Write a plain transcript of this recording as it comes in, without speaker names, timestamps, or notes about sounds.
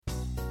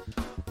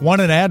Want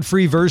an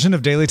ad-free version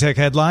of Daily Tech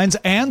Headlines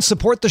and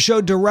support the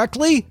show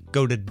directly?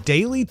 Go to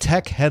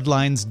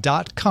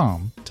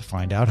dailytechheadlines.com to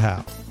find out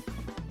how.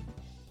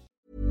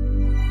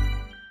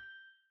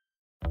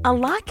 A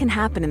lot can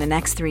happen in the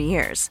next 3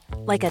 years.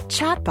 Like a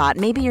chatbot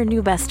may be your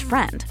new best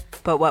friend.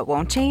 But what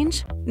won't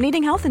change?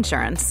 Needing health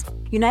insurance.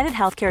 United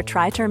Healthcare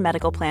Tri-Term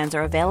Medical Plans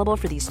are available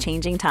for these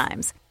changing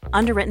times.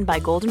 Underwritten by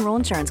Golden Rule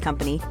Insurance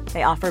Company,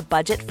 they offer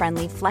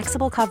budget-friendly,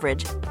 flexible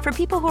coverage for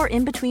people who are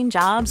in between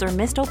jobs or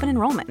missed open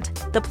enrollment.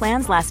 The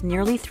plans last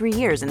nearly 3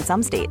 years in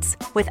some states,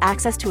 with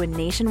access to a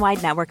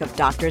nationwide network of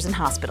doctors and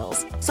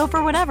hospitals. So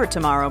for whatever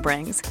tomorrow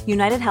brings,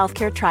 United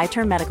Healthcare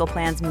Tri-Term Medical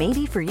Plans may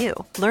be for you.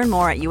 Learn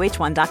more at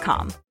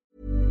uh1.com.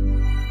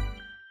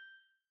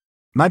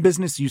 My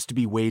business used to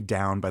be weighed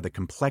down by the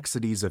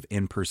complexities of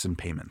in-person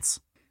payments.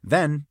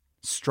 Then,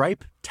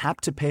 Stripe Tap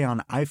to Pay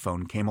on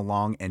iPhone came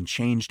along and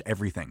changed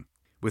everything.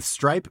 With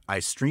Stripe, I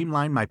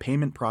streamlined my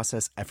payment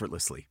process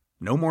effortlessly.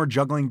 No more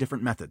juggling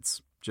different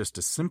methods. Just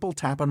a simple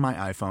tap on my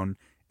iPhone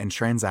and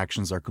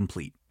transactions are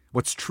complete.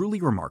 What's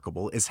truly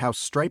remarkable is how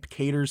Stripe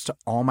caters to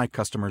all my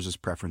customers'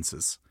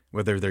 preferences.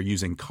 Whether they're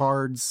using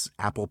cards,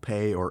 Apple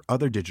Pay, or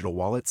other digital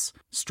wallets,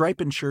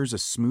 Stripe ensures a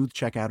smooth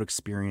checkout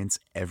experience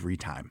every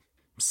time.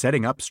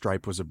 Setting up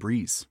Stripe was a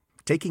breeze,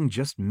 taking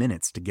just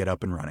minutes to get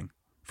up and running.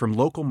 From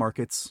local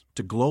markets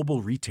to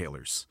global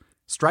retailers,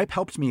 Stripe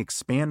helped me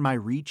expand my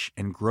reach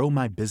and grow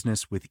my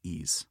business with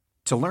ease.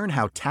 To learn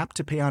how Tap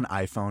to Pay on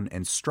iPhone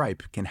and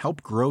Stripe can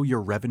help grow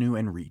your revenue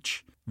and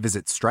reach,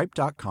 visit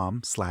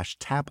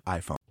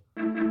stripe.com/tapiphone.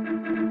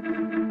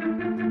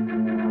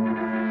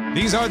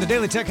 These are the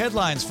Daily Tech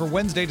Headlines for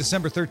Wednesday,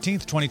 December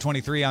 13th,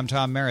 2023. I'm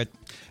Tom Merritt.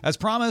 As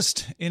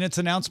promised in its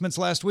announcements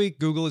last week,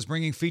 Google is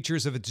bringing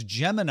features of its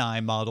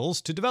Gemini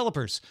models to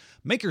developers.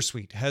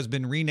 MakerSuite has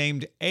been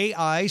renamed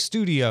AI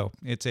Studio.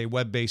 It's a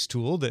web-based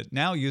tool that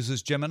now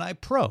uses Gemini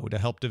Pro to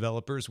help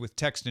developers with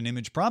text and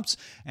image prompts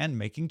and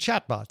making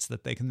chatbots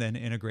that they can then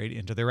integrate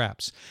into their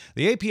apps.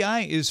 The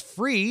API is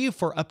free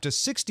for up to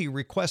 60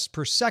 requests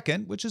per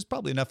second, which is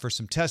probably enough for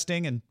some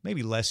testing and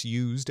maybe less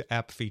used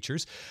app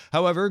features.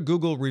 However,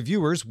 Google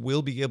reviewers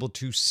will be able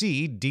to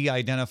see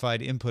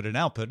de-identified input and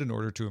output in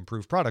order to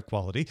improve product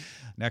quality.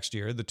 Next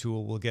year, the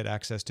tool will get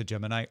access to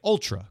Gemini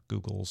Ultra,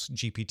 Google's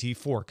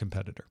GPT-4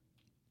 competitor.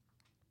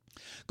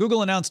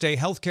 Google announced a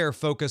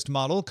healthcare-focused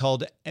model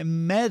called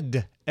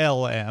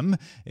MedLM.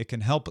 It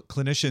can help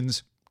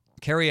clinicians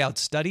carry out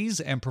studies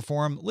and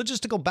perform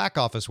logistical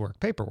back-office work,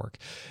 paperwork.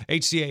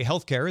 HCA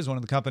Healthcare is one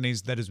of the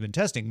companies that has been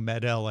testing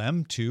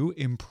MedLM to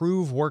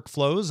improve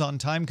workflows on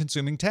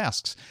time-consuming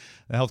tasks.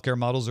 The healthcare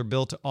models are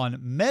built on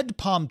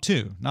MedPalm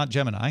 2, not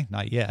Gemini,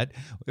 not yet.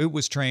 It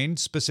was trained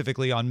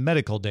specifically on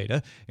medical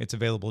data. It's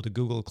available to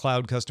Google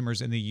Cloud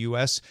customers in the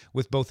U.S.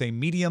 with both a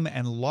medium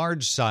and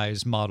large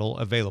size model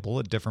available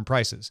at different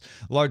prices.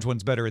 The large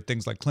one's better at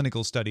things like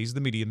clinical studies.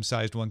 The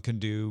medium-sized one can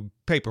do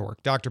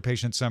paperwork,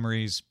 doctor-patient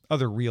summaries,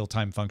 other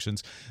real-time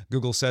functions.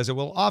 Google says it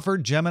will offer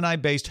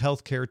Gemini-based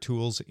healthcare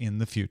tools in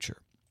the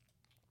future.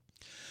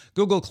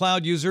 Google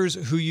Cloud users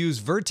who use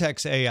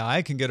Vertex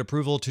AI can get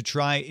approval to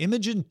try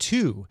Imagen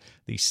 2,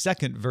 the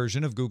second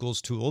version of Google's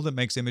tool that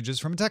makes images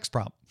from a text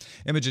prompt.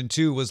 Imagen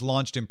 2 was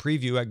launched in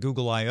preview at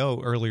Google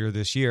I/O earlier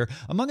this year.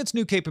 Among its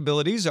new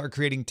capabilities are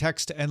creating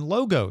text and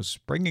logos,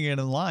 bringing it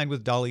in line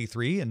with DALL-E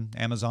 3 and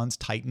Amazon's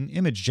Titan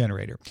image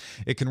generator.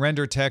 It can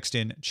render text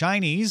in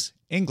Chinese,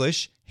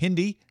 English,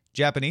 Hindi,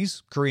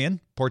 Japanese,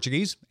 Korean,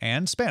 Portuguese,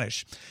 and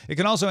Spanish. It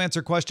can also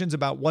answer questions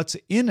about what's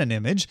in an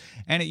image,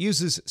 and it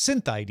uses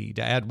SynthID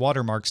to add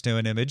watermarks to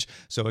an image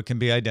so it can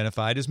be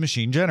identified as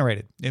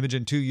machine-generated.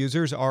 Imagen 2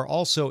 users are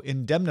also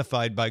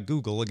indemnified by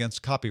Google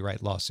against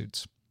copyright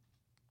lawsuits.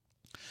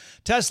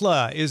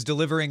 Tesla is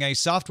delivering a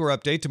software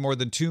update to more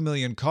than 2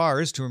 million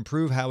cars to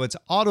improve how its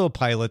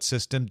autopilot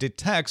system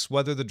detects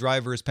whether the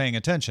driver is paying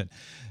attention.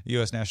 The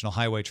U.S. National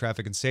Highway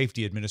Traffic and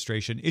Safety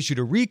Administration issued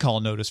a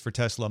recall notice for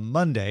Tesla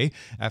Monday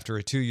after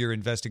a 2-year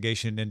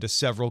investigation into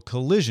several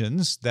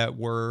collisions that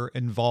were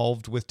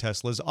involved with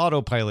Tesla's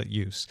autopilot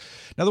use.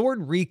 Now, the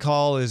word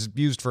recall is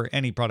used for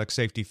any product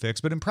safety fix,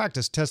 but in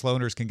practice, Tesla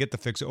owners can get the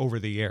fix over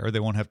the air. They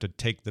won't have to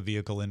take the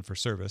vehicle in for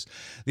service.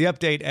 The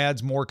update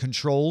adds more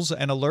controls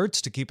and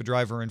alerts to keep a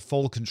driver in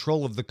full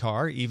control of the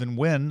car, even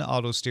when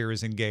auto steer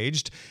is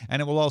engaged,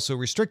 and it will also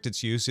restrict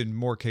its use in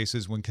more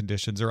cases when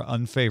conditions are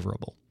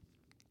unfavorable.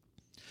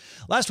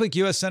 Last week,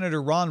 U.S. Senator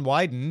Ron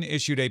Wyden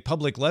issued a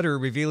public letter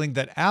revealing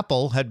that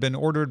Apple had been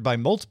ordered by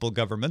multiple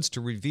governments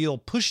to reveal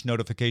push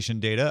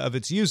notification data of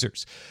its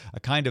users, a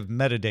kind of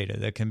metadata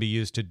that can be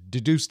used to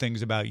deduce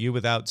things about you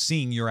without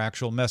seeing your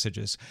actual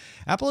messages.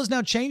 Apple has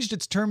now changed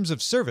its terms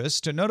of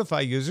service to notify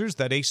users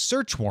that a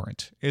search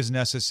warrant is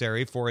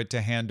necessary for it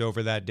to hand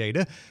over that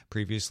data.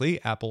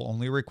 Previously, Apple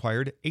only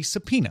required a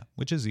subpoena,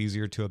 which is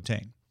easier to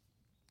obtain.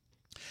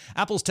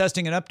 Apple's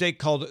testing an update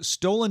called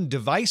Stolen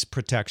Device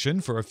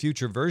Protection for a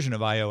future version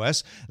of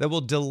iOS that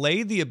will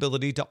delay the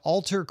ability to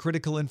alter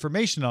critical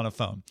information on a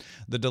phone.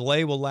 The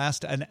delay will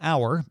last an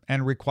hour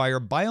and require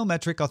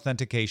biometric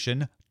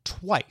authentication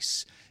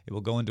twice. It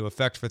will go into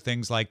effect for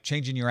things like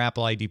changing your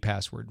Apple ID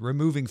password,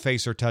 removing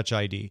Face or Touch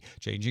ID,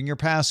 changing your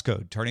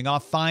passcode, turning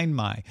off Find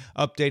My,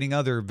 updating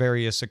other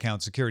various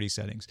account security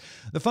settings.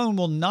 The phone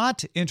will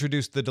not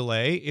introduce the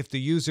delay if the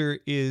user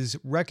is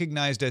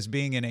recognized as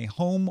being in a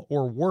home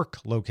or work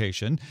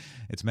location.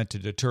 It's meant to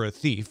deter a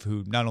thief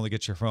who not only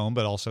gets your phone,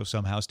 but also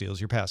somehow steals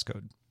your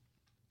passcode.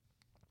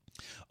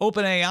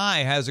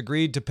 OpenAI has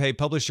agreed to pay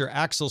publisher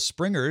Axel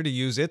Springer to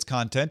use its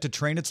content to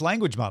train its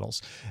language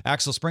models.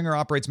 Axel Springer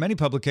operates many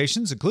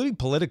publications, including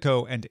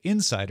Politico and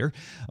Insider.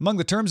 Among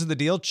the terms of the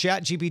deal,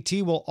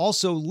 ChatGPT will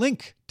also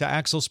link to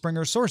Axel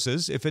Springer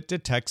sources if it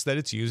detects that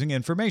it's using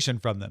information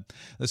from them.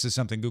 This is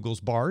something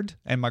Google's Bard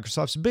and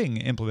Microsoft's Bing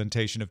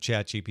implementation of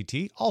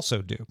ChatGPT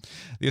also do.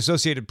 The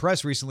Associated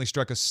Press recently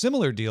struck a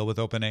similar deal with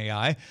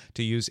OpenAI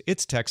to use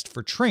its text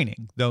for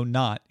training, though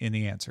not in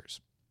the answers.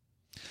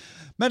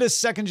 Meta's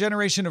second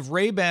generation of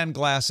Ray-Ban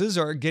glasses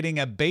are getting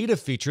a beta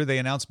feature they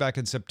announced back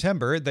in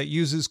September that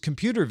uses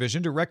computer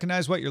vision to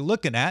recognize what you're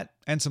looking at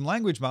and some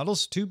language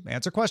models to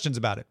answer questions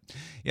about it.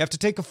 You have to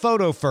take a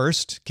photo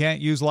first,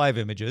 can't use live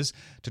images.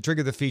 To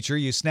trigger the feature,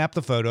 you snap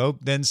the photo,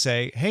 then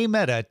say, "Hey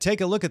Meta,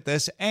 take a look at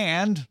this,"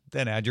 and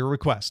then add your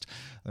request.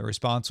 The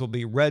response will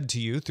be read to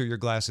you through your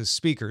glasses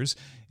speakers.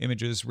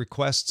 Images,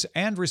 requests,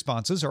 and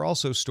responses are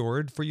also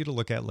stored for you to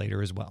look at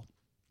later as well.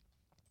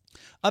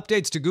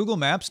 Updates to Google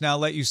Maps now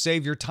let you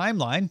save your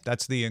timeline,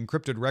 that's the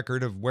encrypted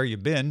record of where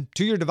you've been,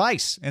 to your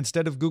device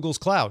instead of Google's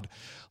cloud.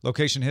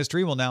 Location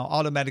history will now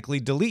automatically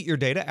delete your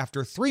data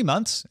after 3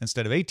 months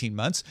instead of 18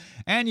 months,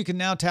 and you can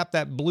now tap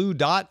that blue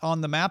dot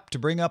on the map to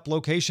bring up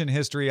location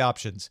history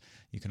options.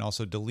 You can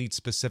also delete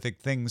specific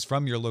things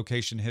from your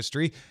location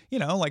history,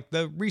 like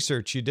the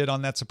research you did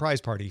on that surprise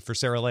party for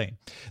Sarah Lane.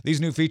 These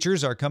new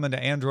features are coming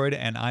to Android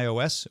and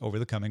iOS over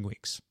the coming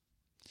weeks.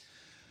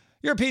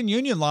 European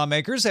Union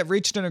lawmakers have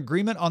reached an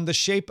agreement on the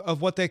shape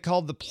of what they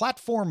call the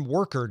Platform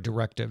Worker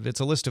Directive.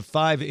 It's a list of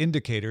 5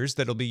 indicators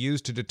that will be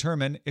used to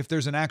determine if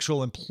there's an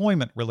actual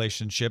employment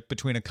relationship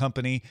between a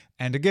company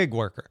and a gig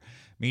worker.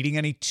 Meeting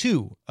any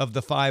 2 of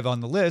the 5 on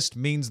the list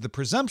means the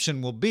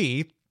presumption will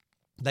be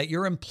that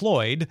you're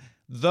employed,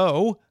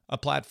 though a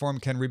platform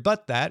can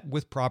rebut that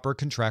with proper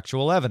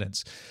contractual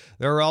evidence.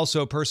 There are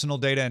also personal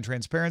data and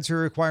transparency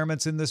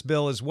requirements in this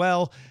bill as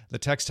well. The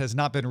text has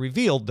not been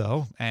revealed,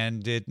 though,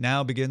 and it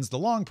now begins the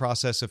long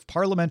process of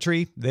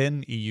parliamentary,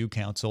 then EU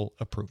Council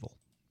approval.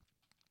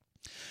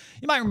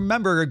 You might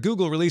remember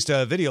Google released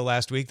a video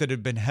last week that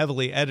had been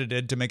heavily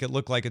edited to make it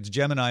look like its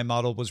Gemini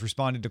model was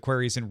responding to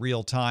queries in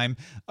real time.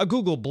 A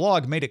Google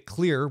blog made it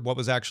clear what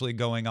was actually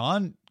going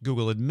on.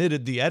 Google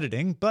admitted the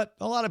editing, but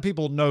a lot of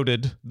people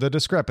noted the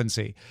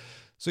discrepancy.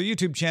 So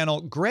YouTube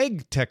channel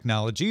Greg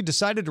Technology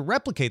decided to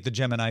replicate the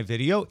Gemini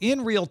video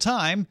in real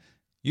time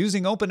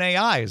using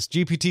OpenAI's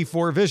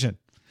GPT-4 vision.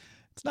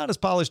 It's not as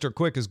polished or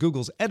quick as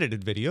Google's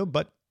edited video,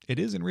 but it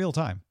is in real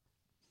time.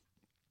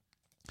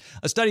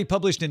 A study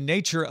published in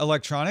Nature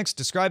Electronics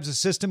describes a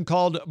system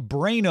called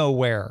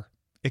BrainOware.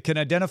 It can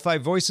identify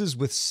voices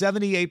with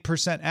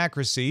 78%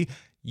 accuracy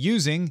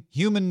using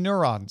human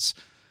neurons.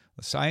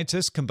 The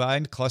scientists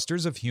combined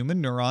clusters of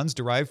human neurons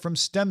derived from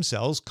stem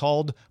cells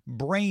called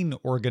brain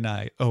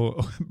organoids.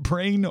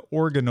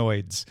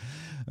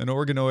 An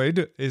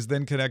organoid is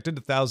then connected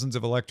to thousands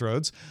of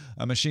electrodes.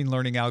 A machine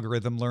learning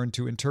algorithm learned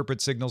to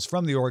interpret signals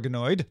from the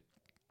organoid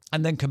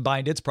and then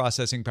combined its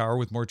processing power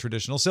with more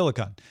traditional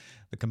silicon.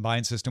 The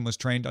combined system was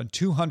trained on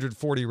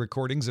 240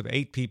 recordings of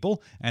 8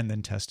 people and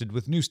then tested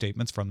with new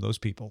statements from those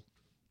people.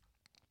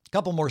 A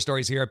couple more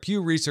stories here. A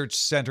Pew Research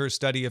Center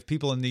study of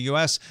people in the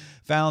U.S.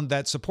 found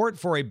that support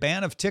for a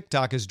ban of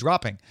TikTok is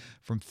dropping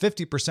from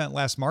 50%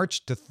 last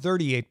March to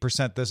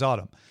 38% this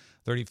autumn.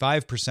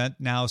 35%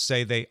 now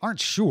say they aren't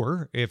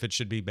sure if it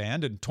should be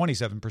banned, and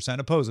 27%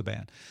 oppose a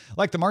ban.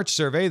 Like the March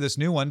survey, this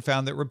new one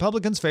found that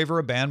Republicans favor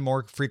a ban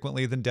more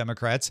frequently than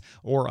Democrats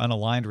or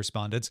unaligned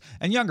respondents,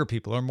 and younger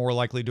people are more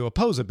likely to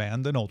oppose a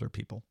ban than older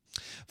people.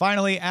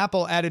 Finally,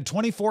 Apple added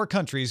 24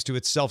 countries to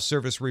its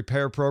self-service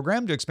repair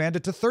program to expand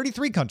it to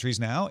 33 countries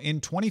now in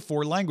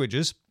 24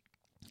 languages.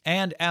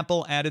 And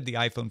Apple added the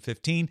iPhone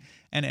 15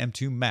 and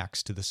M2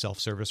 Max to the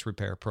self-service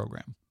repair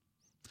program.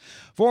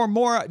 For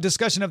more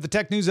discussion of the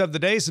tech news of the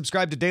day,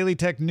 subscribe to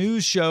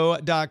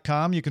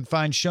dailytechnewsshow.com. You can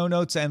find show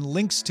notes and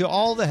links to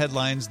all the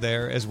headlines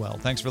there as well.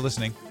 Thanks for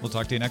listening. We'll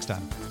talk to you next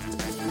time.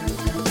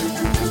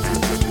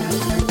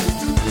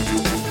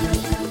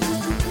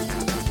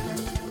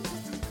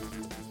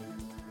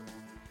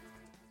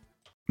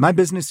 My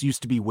business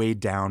used to be weighed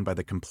down by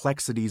the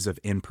complexities of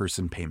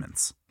in-person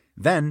payments.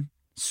 Then,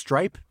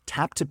 Stripe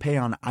Tap to Pay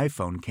on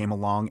iPhone came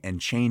along and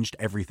changed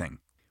everything.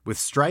 With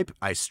Stripe,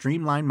 I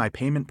streamlined my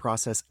payment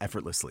process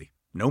effortlessly.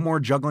 No more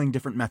juggling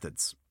different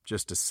methods.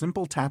 Just a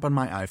simple tap on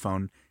my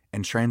iPhone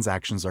and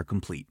transactions are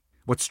complete.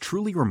 What's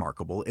truly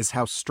remarkable is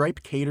how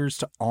Stripe caters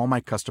to all my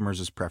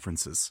customers'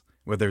 preferences.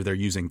 Whether they're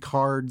using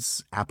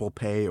cards, Apple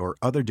Pay, or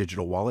other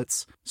digital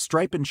wallets,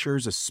 Stripe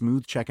ensures a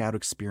smooth checkout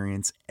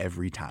experience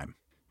every time.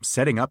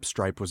 Setting up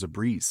Stripe was a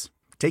breeze,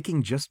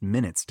 taking just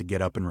minutes to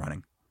get up and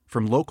running.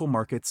 From local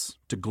markets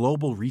to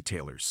global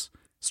retailers,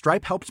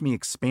 Stripe helped me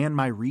expand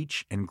my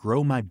reach and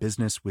grow my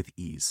business with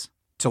ease.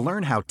 To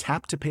learn how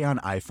Tap to Pay on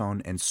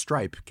iPhone and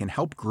Stripe can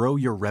help grow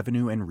your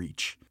revenue and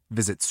reach,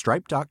 visit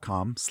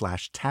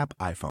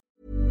stripe.com/tapiphone.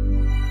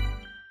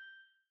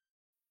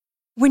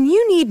 When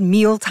you need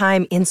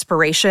mealtime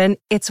inspiration,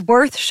 it's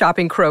worth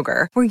shopping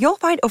Kroger, where you'll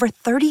find over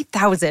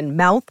 30,000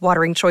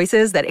 mouth-watering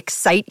choices that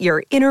excite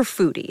your inner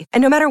foodie.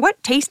 And no matter what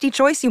tasty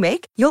choice you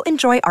make, you'll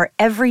enjoy our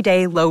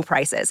everyday low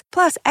prices,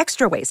 plus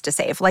extra ways to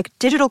save, like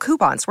digital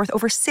coupons worth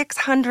over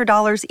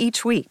 $600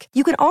 each week.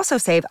 You can also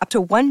save up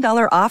to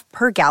 $1 off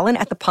per gallon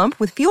at the pump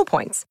with fuel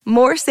points.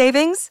 More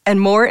savings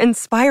and more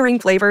inspiring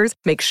flavors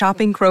make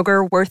shopping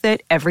Kroger worth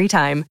it every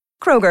time.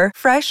 Kroger,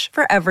 fresh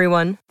for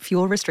everyone.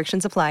 Fuel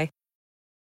restrictions apply.